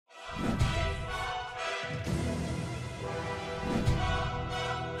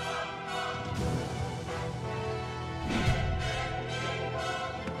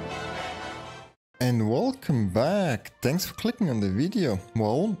And welcome back. Thanks for clicking on the video.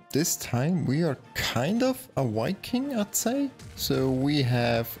 Well, this time we are kind of a Viking, I'd say. So we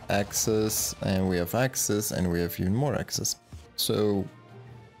have axes and we have axes and we have even more axes. So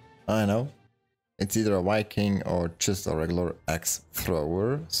I know it's either a Viking or just a regular axe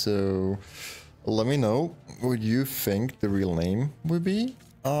thrower. So let me know what you think the real name would be.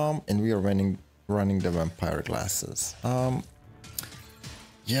 And we are running the vampire classes.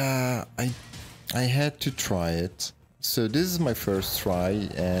 Yeah, I had to try it. So this is my first try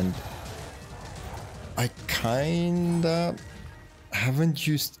and I kinda haven't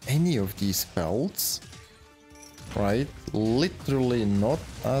used any of these spells, right? Literally not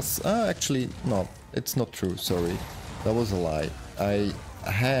as... actually, no, it's not true, sorry. That was a lie. I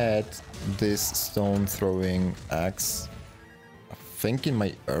had this stone throwing axe, I think in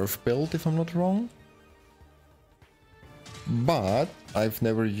my earth build if I'm not wrong. But I've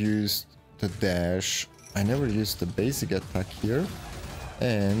never used the dash. I never used the basic attack here,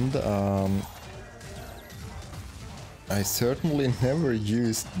 and I certainly never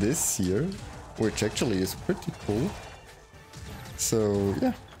used this here, which actually is pretty cool. So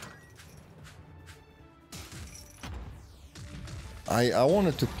yeah, I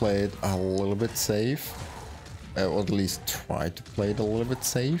wanted to play it a little bit safe, or at least try to play it a little bit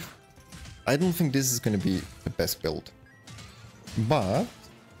safe. I don't think this is going to be the best build, but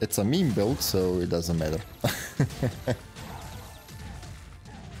it's a meme build, so it doesn't matter.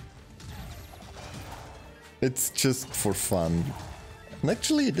 It's just for fun. And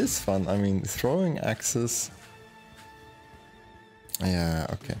actually it is fun. I mean, throwing axes... Yeah,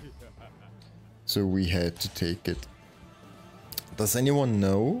 okay. So we had to take it. Does anyone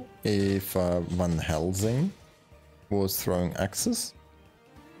know if Van Helsing was throwing axes?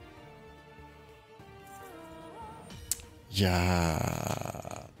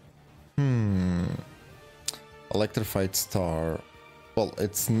 Yeah... Electrified star. Well,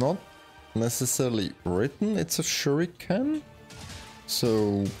 it's not necessarily written, it's a shuriken.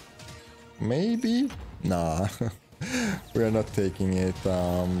 So maybe? Nah. We are not taking it.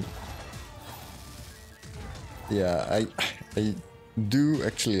 Yeah, I do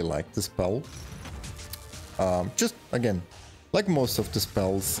actually like the spell. Just again, like most of the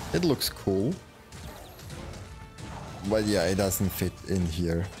spells, it looks cool. But yeah, it doesn't fit in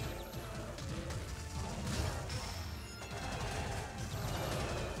here.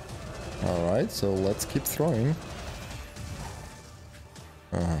 Alright, so let's keep throwing.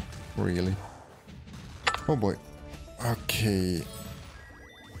 Really? Oh boy. Okay.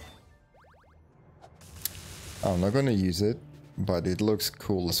 I'm not gonna use it, but it looks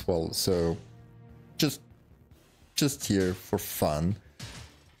cool as well, so just here for fun.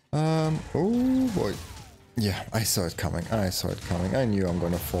 Oh boy. Yeah, I saw it coming. I knew I'm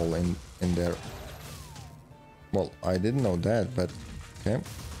gonna fall in there. Well, I didn't know that, but okay.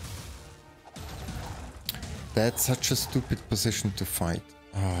 That's such a stupid position to fight.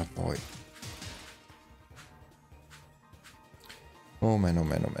 Oh boy. Oh man, oh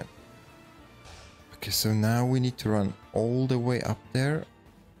man, oh man. Okay, so now we need to run all the way up there.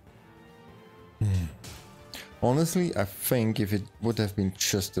 Honestly, I think if it would have been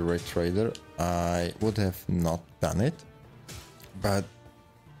just the Red Trader, I would have not done it. But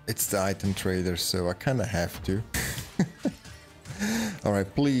it's the item trader, so I kind of have to.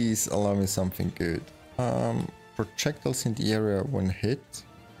 Alright, please allow me something good. Projectiles in the area when hit.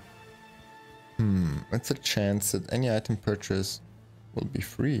 It's a chance that any item purchase will be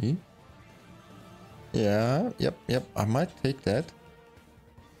free. Yeah, yep, I might take that.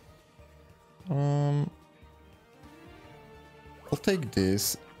 I'll take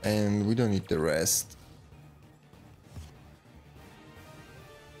this, and we don't need the rest.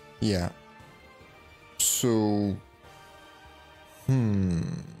 Yeah. So...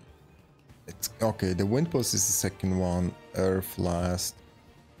 It's okay, the wind post is the second one, earth last.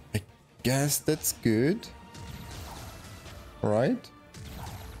 I guess that's good. Right?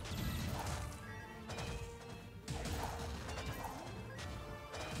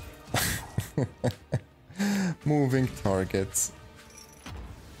 Moving targets.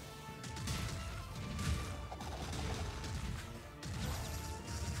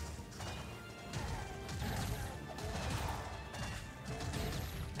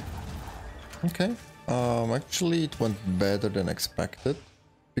 Okay, actually it went better than expected,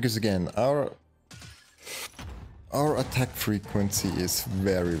 because again, our attack frequency is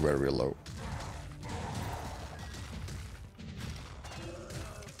very, very low.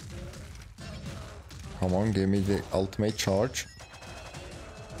 Come on, give me the ultimate charge.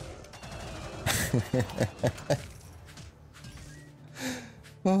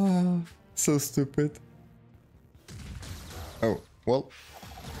 So stupid. Oh, well,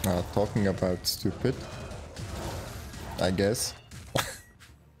 talking about stupid, I guess.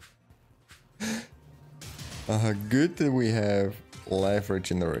 Good that we have life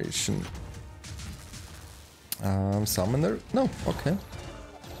regeneration. Summoner? No, okay.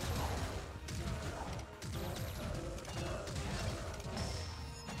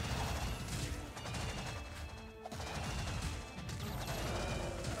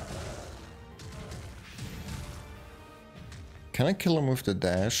 Can I kill him with the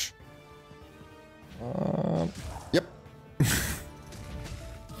dash? Yep.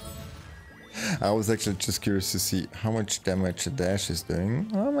 I was actually just curious to see how much damage the dash is doing.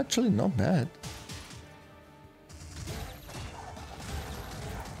 I'm actually not bad.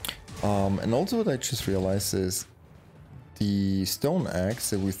 And also what I just realized is the stone axe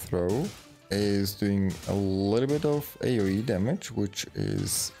that we throw is doing a little bit of AoE damage, which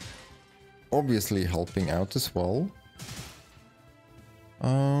is obviously helping out as well.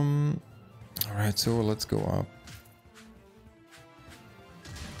 Alright, so let's go up.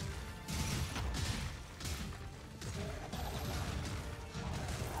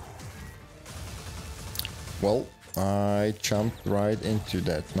 Well, I jumped right into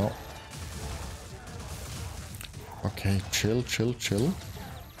that, no? Okay, chill, chill, chill.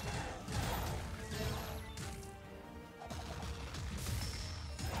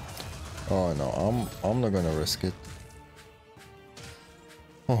 Oh no, I'm not gonna risk it.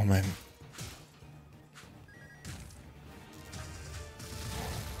 Oh man.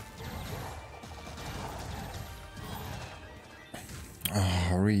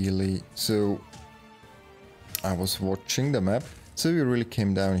 Oh, really? So I was watching the map, so we really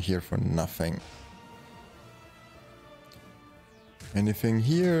came down here for nothing. Anything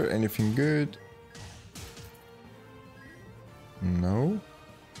here? Anything good? No?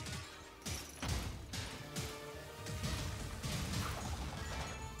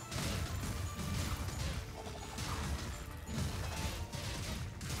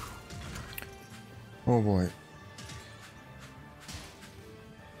 Oh boy.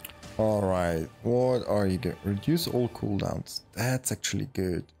 Alright, what are you doing? Reduce all cooldowns. That's actually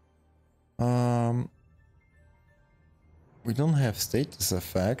good. We don't have status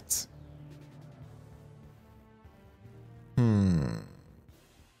effects.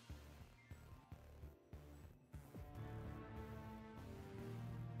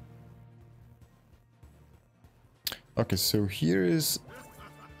 Okay, so here is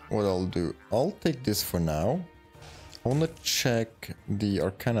what I'll do. I'll take this for now. I wanna check the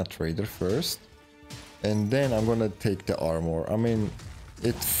Arcana Trader first. And then I'm gonna take the armor. I mean,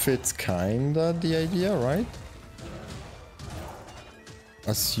 it fits kinda the idea, right?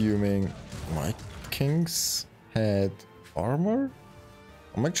 Assuming Vikings had armor?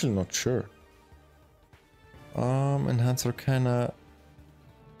 I'm actually not sure. Enhance Arcana.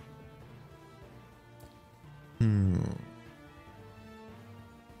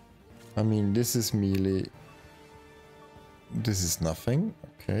 I mean, this is melee. This is nothing.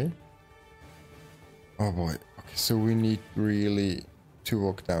 Okay. Oh boy. Okay, so we need really to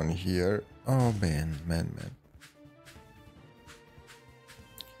walk down here. Oh man.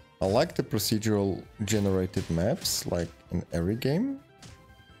 I like the procedural generated maps, like in every game.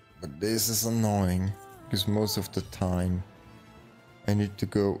 But this is annoying, because most of the time I need to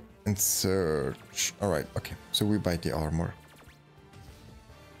go and search. Alright, okay, so we buy the armor.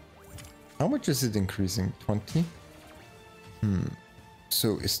 How much is it increasing? 20?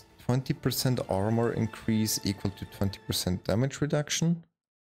 So is 20% armor increase equal to 20% damage reduction?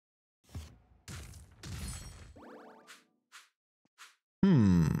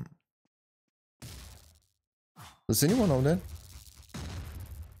 Does anyone know that?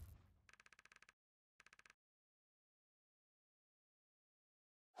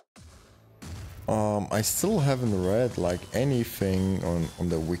 I still haven't read like anything on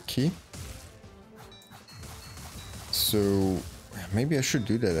the wiki. So maybe I should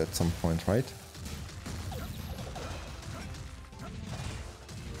do that at some point, right?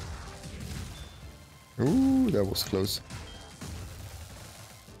 Ooh, that was close.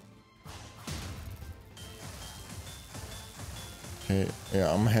 Okay,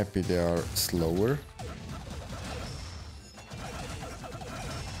 yeah, I'm happy they are slower.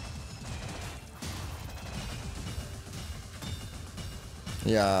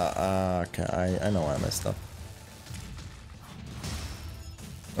 Yeah, okay, I know I messed up.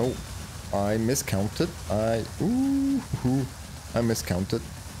 Oh, I miscounted. I miscounted.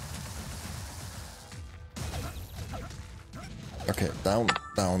 Okay,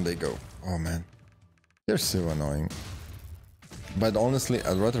 down they go. Oh man, they're so annoying. But honestly,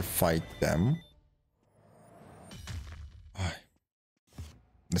 I'd rather fight them.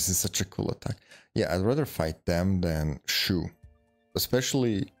 This is such a cool attack. Yeah, I'd rather fight them than Shu.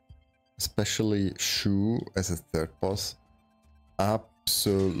 Especially Shu as a third boss.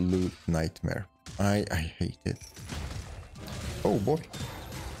 Absolute nightmare. I hate it. Oh boy.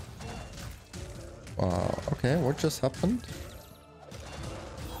 Okay, what just happened?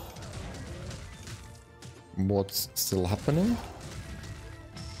 What's still happening?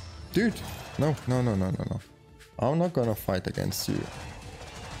 Dude, no. I'm not gonna fight against you.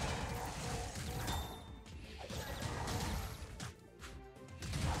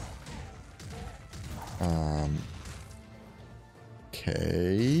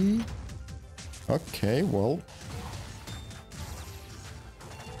 Okay. Okay, well.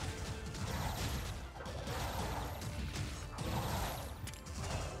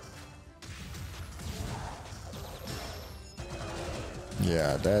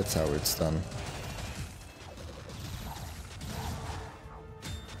 Yeah, that's how it's done.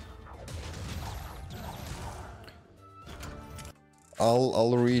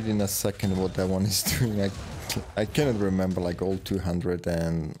 I'll read in a second what that one is doing. I cannot remember like all 200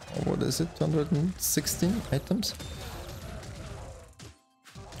 and what is it, 216 items?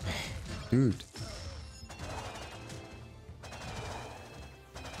 Dude.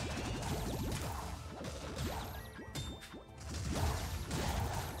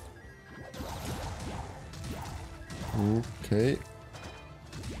 Okay.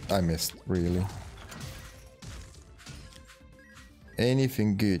 I missed, really.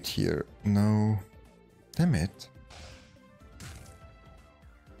 Anything good here? No. Damn it.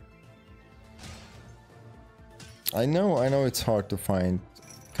 I know it's hard to find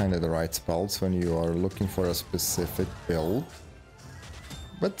kind of the right spells when you are looking for a specific build.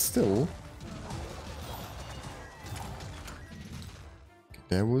 But still.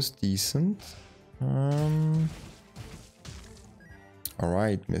 That was decent.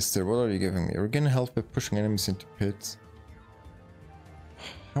 Alright, mister, what are you giving me? We're gonna help by pushing enemies into pits.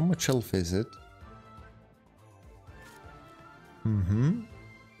 How much health is it?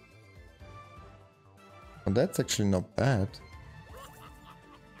 Well, that's actually not bad.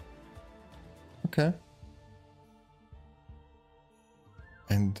 Okay.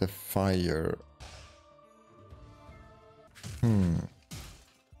 And the fire.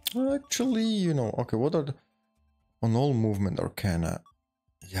 Actually, you know, okay, what are the... On all movement arcana.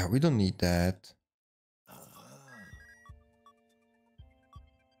 Yeah, we don't need that.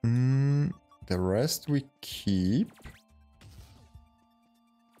 The rest we keep.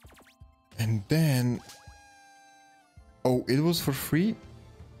 And then... Oh, it was for free?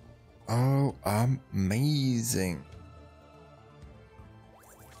 Oh, amazing.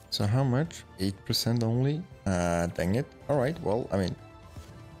 So how much? 8% only? Dang it. Alright, well, I mean...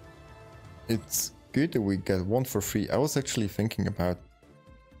 It's good that we got one for free. I was actually thinking about...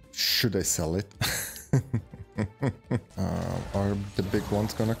 Should I sell it? Are the big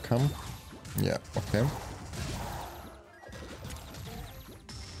ones gonna come? Yeah, okay.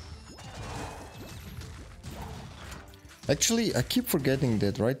 Actually, I keep forgetting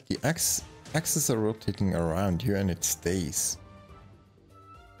that, right? The axes are rotating around you and it stays.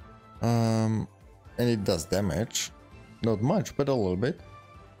 And it does damage. Not much, but a little bit.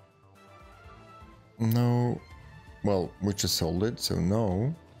 No. Well, we just sold it, so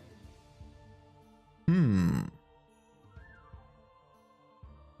no.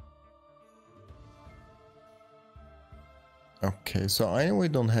 Okay, so I know we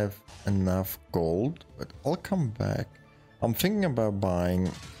don't have enough gold, but I'll come back. I'm thinking about buying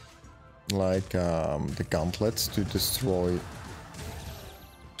like the gauntlets to destroy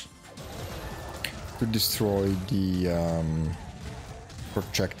the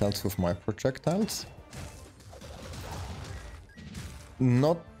projectiles with my projectiles.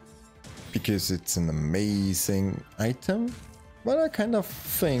 Not because it's an amazing item, but I kind of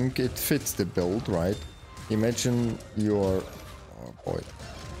think it fits the build, right? Imagine your... Oh boy.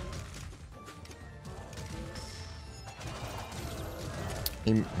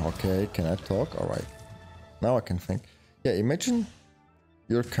 Okay, can I talk? Alright. Now I can think. Yeah, imagine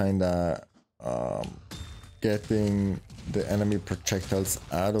you're kinda getting the enemy projectiles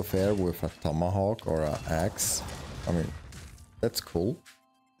out of air with a tomahawk or an axe. I mean, that's cool.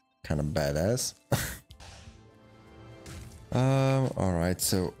 Kinda badass. Alright,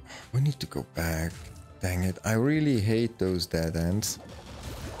 so we need to go back. Dang it, I really hate those dead ends.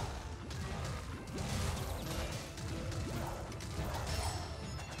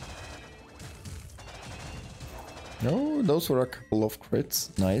 No, those were a couple of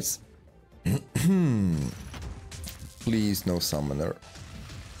crits. Nice. Please no summoner.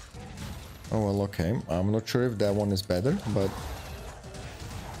 Oh well, okay. I'm not sure if that one is better, but...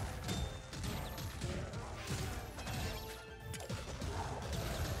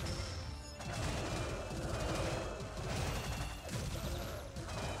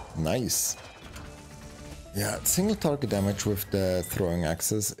 Nice. Yeah, single target damage with the throwing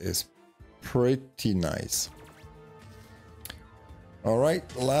axes is pretty nice.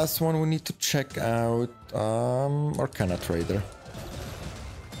 Alright, last one we need to check out Arcana Trader.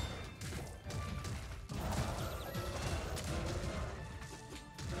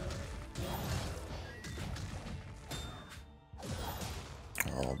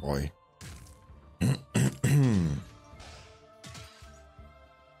 Oh boy.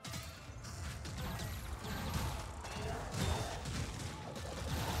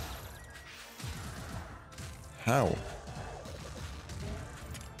 How?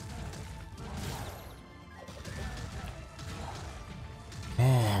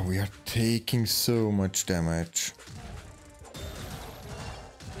 Oh, we are taking so much damage.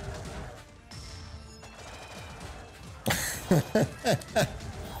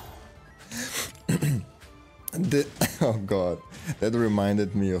 Oh god, that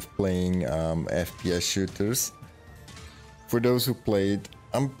reminded me of playing FPS shooters. For those who played,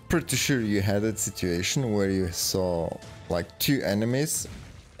 I'm pretty sure you had that situation where you saw like two enemies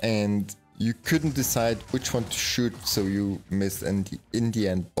and you couldn't decide which one to shoot, so you missed in the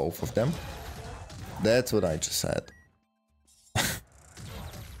end both of them. That's what I just had.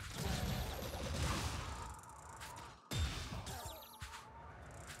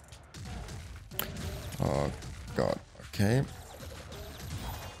 Oh god, okay.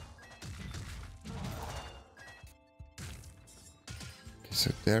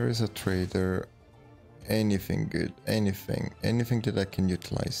 So there is a trader. Anything good? Anything that I can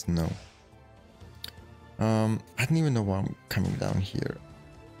utilize? No. I don't even know why I'm coming down here.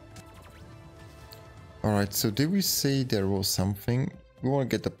 Alright, so did we say there was something? We want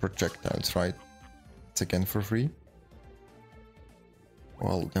to get the projectiles, right? It's again for free.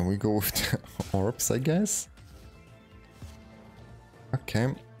 Well, then we go with the orbs, I guess.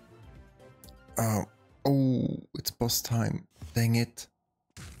 Okay. Oh, it's boss time. Dang it.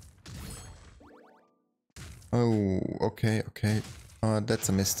 Oh, okay. That's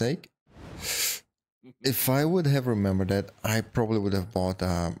a mistake. If I would have remembered that, I probably would have bought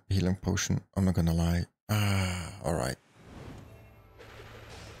a healing potion. I'm not gonna lie. Alright.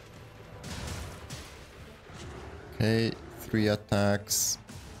 Okay, 3 attacks.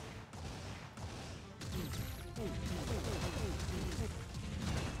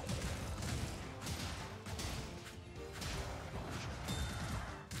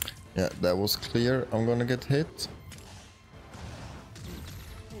 Yeah, that was clear. I'm gonna get hit.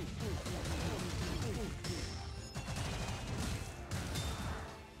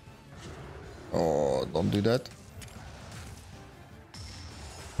 Oh, don't do that.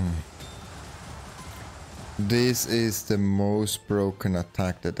 This is the most broken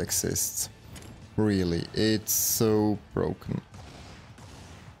attack that exists. Really, it's so broken.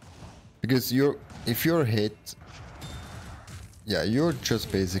 Because if you're hit, yeah, you're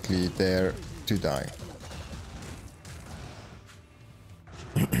just basically there to die.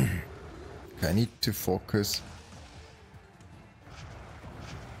 Okay, I need to focus.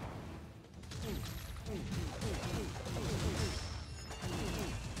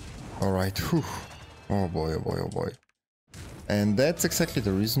 Alright, whew. Oh boy, oh boy, oh boy. And that's exactly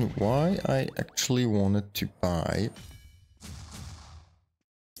the reason why I actually wanted to buy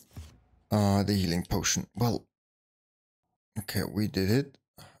the healing potion. Well, okay, we did it.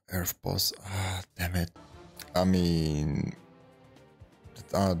 Earth boss. Damn it. I mean,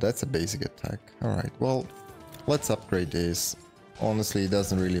 that's a basic attack. Alright, well, let's upgrade this. Honestly, it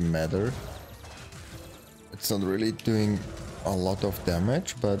doesn't really matter. It's not really doing a lot of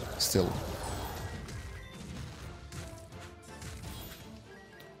damage, but still.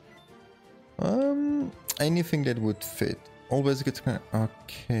 Anything that would fit. Always get kind of,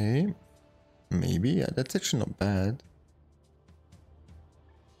 okay. Maybe, yeah, that's actually not bad.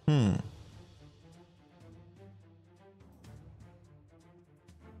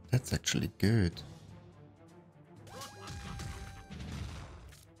 That's actually good.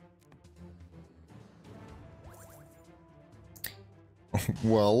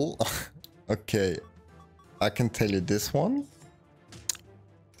 Well, okay. I can tell you this one.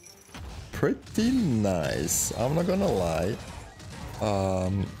 Pretty nice. I'm not gonna lie.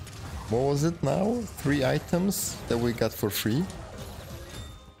 What was it now? 3 items that we got for free.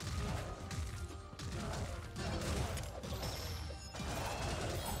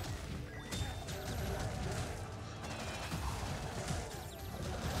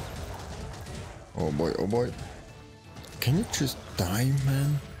 Oh boy, oh boy. Can you just die,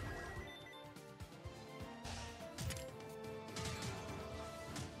 man?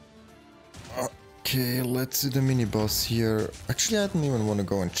 Okay, let's do the mini boss here. Actually, I don't even want to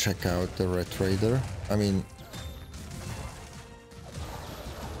go and check out the Red Raider. I mean...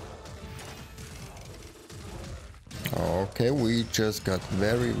 Okay, we just got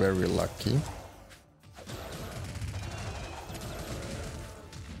very, very lucky.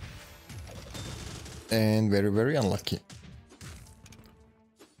 And very, very unlucky.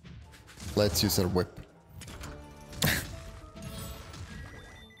 Let's use our whip.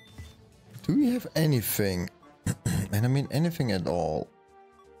 Do we have anything? And I mean anything at all.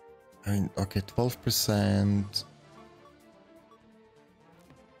 I mean, okay, 12%.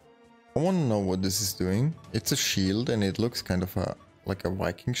 I want to know what this is doing. It's a shield and it looks kind of like a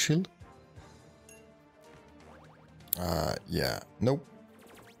Viking shield. Yeah, nope.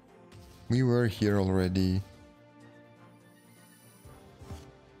 We were here already.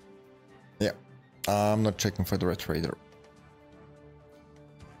 Yeah, I'm not checking for the Red Raider.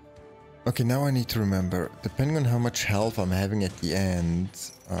 Okay, now I need to remember, depending on how much health I'm having at the end,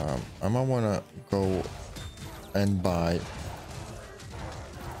 I might want to go and buy...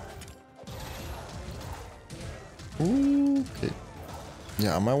 Ooh, okay.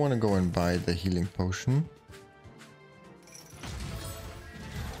 Yeah, I might want to go and buy the healing potion.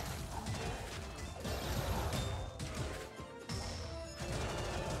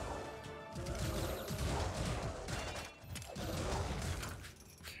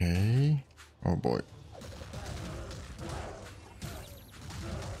 Okay. Oh boy.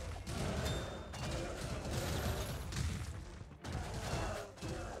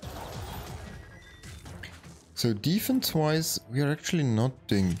 So defense-wise, we are actually not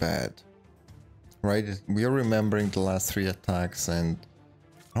doing bad. Right? We are remembering the last 3 attacks and...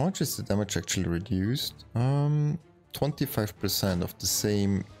 How much is the damage actually reduced? 25% of the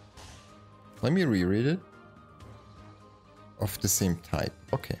same... Let me reread it. Of the same type.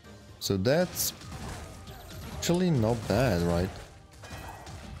 Okay. So that's actually not bad, right?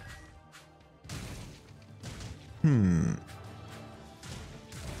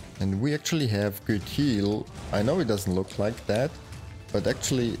 And we actually have good heal. I know it doesn't look like that, but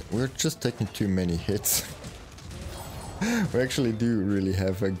actually we're just taking too many hits. We actually do really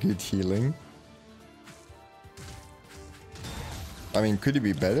have a good healing. I mean, could it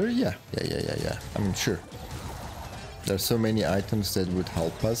be better? Yeah. I mean, sure. There's so many items that would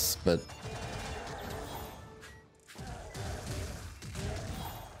help us, but...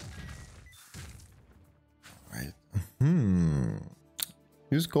 Right.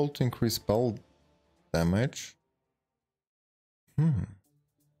 Use gold to increase spell damage.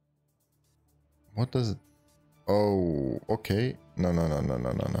 What does it... Oh, okay. No.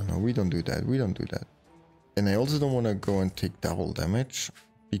 We don't do that. We don't do that. And I also don't want to go and take double damage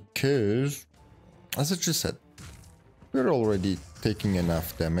because, as I just said, we're already taking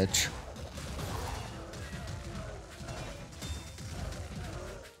enough damage.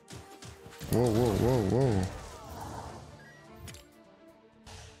 Whoa.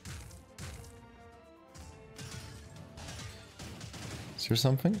 Is there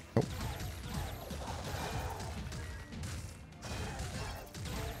something? Nope.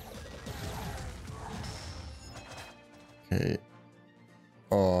 Okay.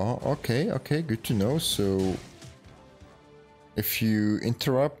 Oh, okay, good to know. So if you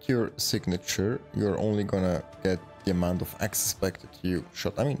interrupt your signature, you're only gonna get the amount of access back that you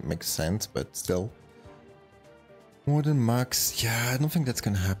shot. I mean, it makes sense, but still. More than max. Yeah, I don't think that's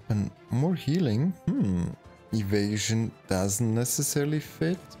gonna happen. More healing. Evasion doesn't necessarily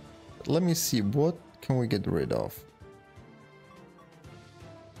fit. But let me see, what can we get rid of?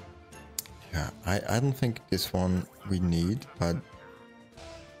 Yeah, I don't think this one we need, but...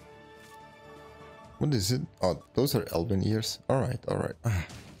 What is it? Oh, those are elven ears. Alright.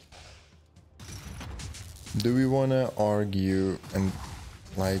 Do we want to argue and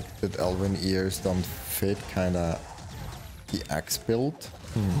like that elven ears don't fit kinda the axe build?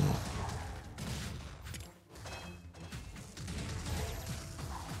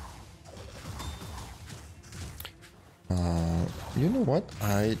 You know what?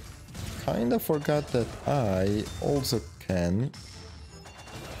 I kinda forgot that I also can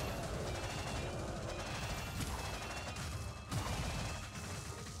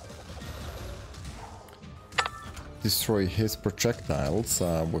destroy his projectiles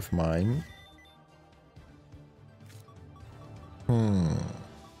with mine.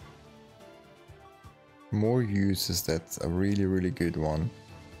 More uses, that's a really good one.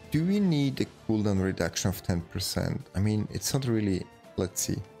 Do we need a cooldown reduction of 10%? I mean, it's not really... Let's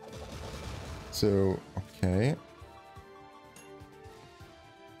see. So, okay.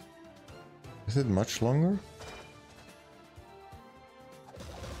 Is it much longer?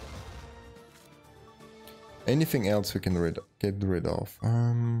 Anything else we can get rid of?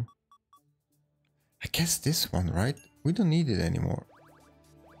 I guess this one, right? We don't need it anymore.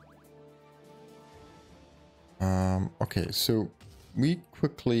 Okay, so we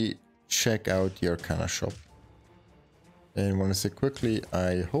quickly check out the Arcana shop. And when I say quickly,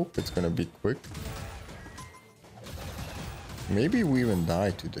 I hope it's gonna be quick. Maybe we even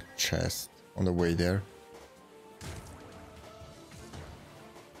die to the chest on the way there.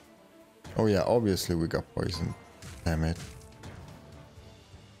 Oh yeah, obviously we got poisoned. Damn it.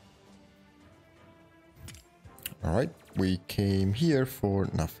 Alright, we came here for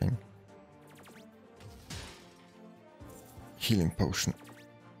nothing. Healing potion.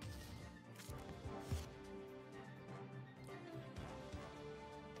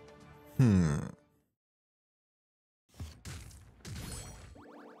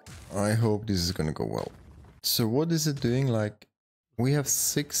 I hope this is gonna go well. So what is it doing? Like, we have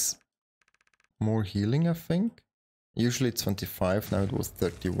 6 more healing, I think. Usually it's 25, now it was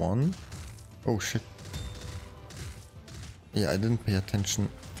 31. Oh shit. Yeah, I didn't pay attention.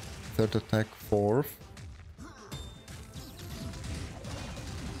 3rd attack, 4th.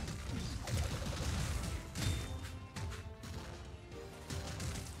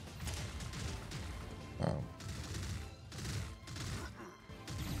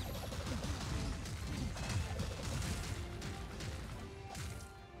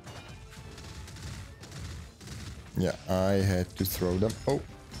 Yeah, I had to throw them. Oh.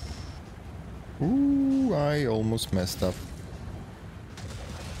 Ooh, I almost messed up.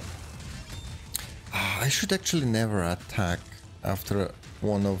 I should actually never attack after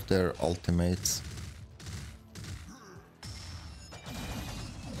one of their ultimates.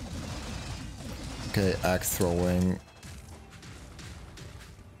 Okay, axe throwing.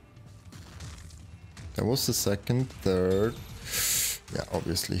 That was the 2nd, 3rd. Yeah,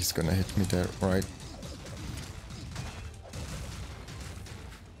 obviously he's gonna hit me there, right?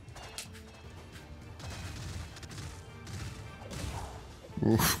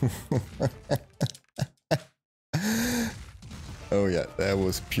 Oh yeah, that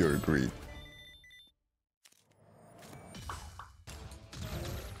was pure greed.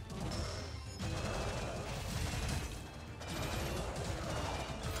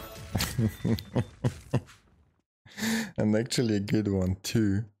 And actually a good one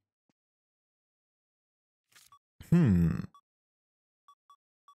too. I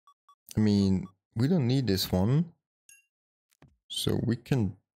mean, we don't need this one. So we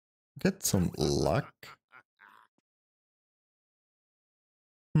can get some luck.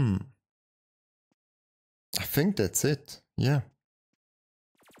 I think that's it. Yeah.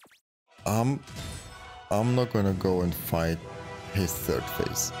 I'm not gonna go and fight his 3rd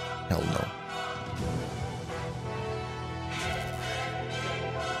phase. Hell no.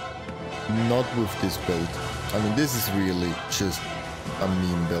 Not with this build. I mean, this is really just a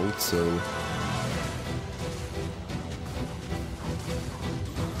meme build, so...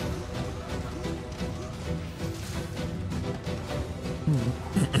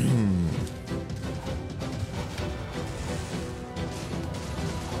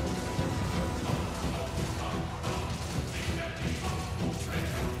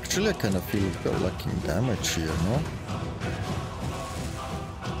 Actually, I kind of feel we're lacking damage here, no?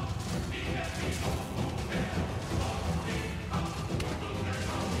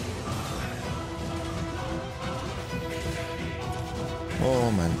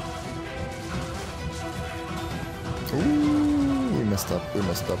 Oh man. Ooh, we messed up, we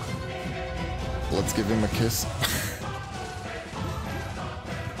messed up. Let's give him a kiss.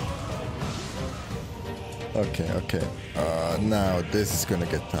 Okay, okay. Now this is gonna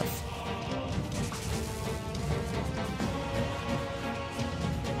get tough.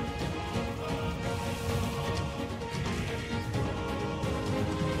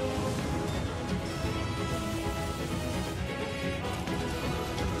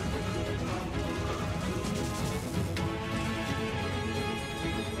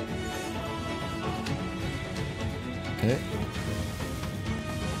 Okay.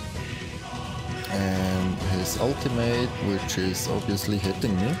 And his ultimate, which is obviously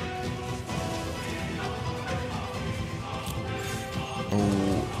hitting me.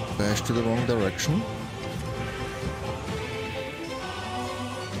 Oh, dash to the wrong direction.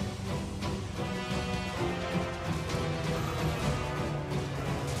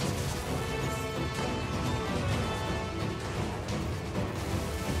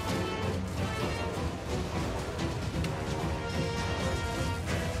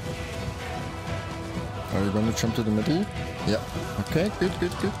 Are you gonna jump to the middle? Yeah. Okay, good,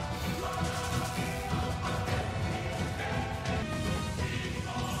 good, good.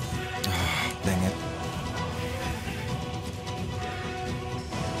 Ah, dang it.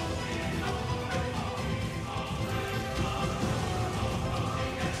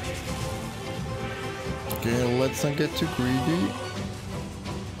 Okay, let's not get too greedy.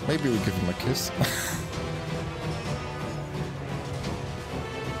 Maybe we give him a kiss.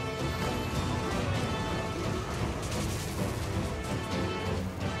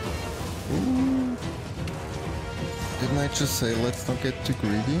 Ooh. Didn't I just say let's not get too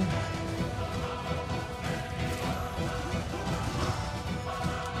greedy?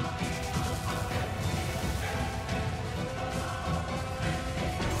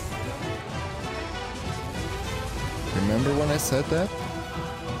 Remember when I said that?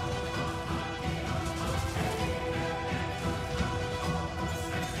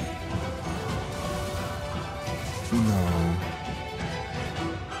 No.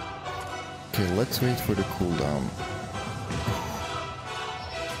 Okay, let's wait for the cooldown.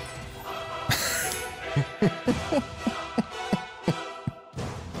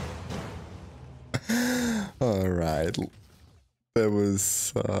 Alright.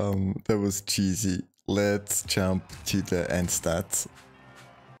 That was cheesy. Let's jump to the end stats.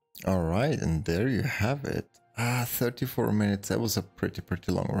 Alright, and there you have it. 34 minutes. That was a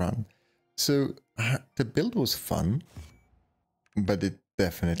pretty long run. So the build was fun, but it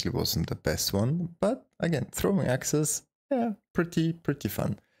definitely wasn't the best one. But again, throwing axes, yeah, pretty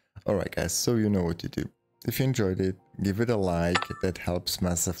fun. Alright guys, so you know what to do. If you enjoyed it, give it a like, that helps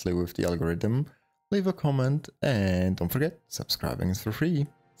massively with the algorithm. Leave a comment and don't forget, subscribing is for free.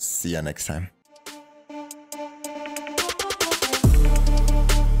 See ya next time.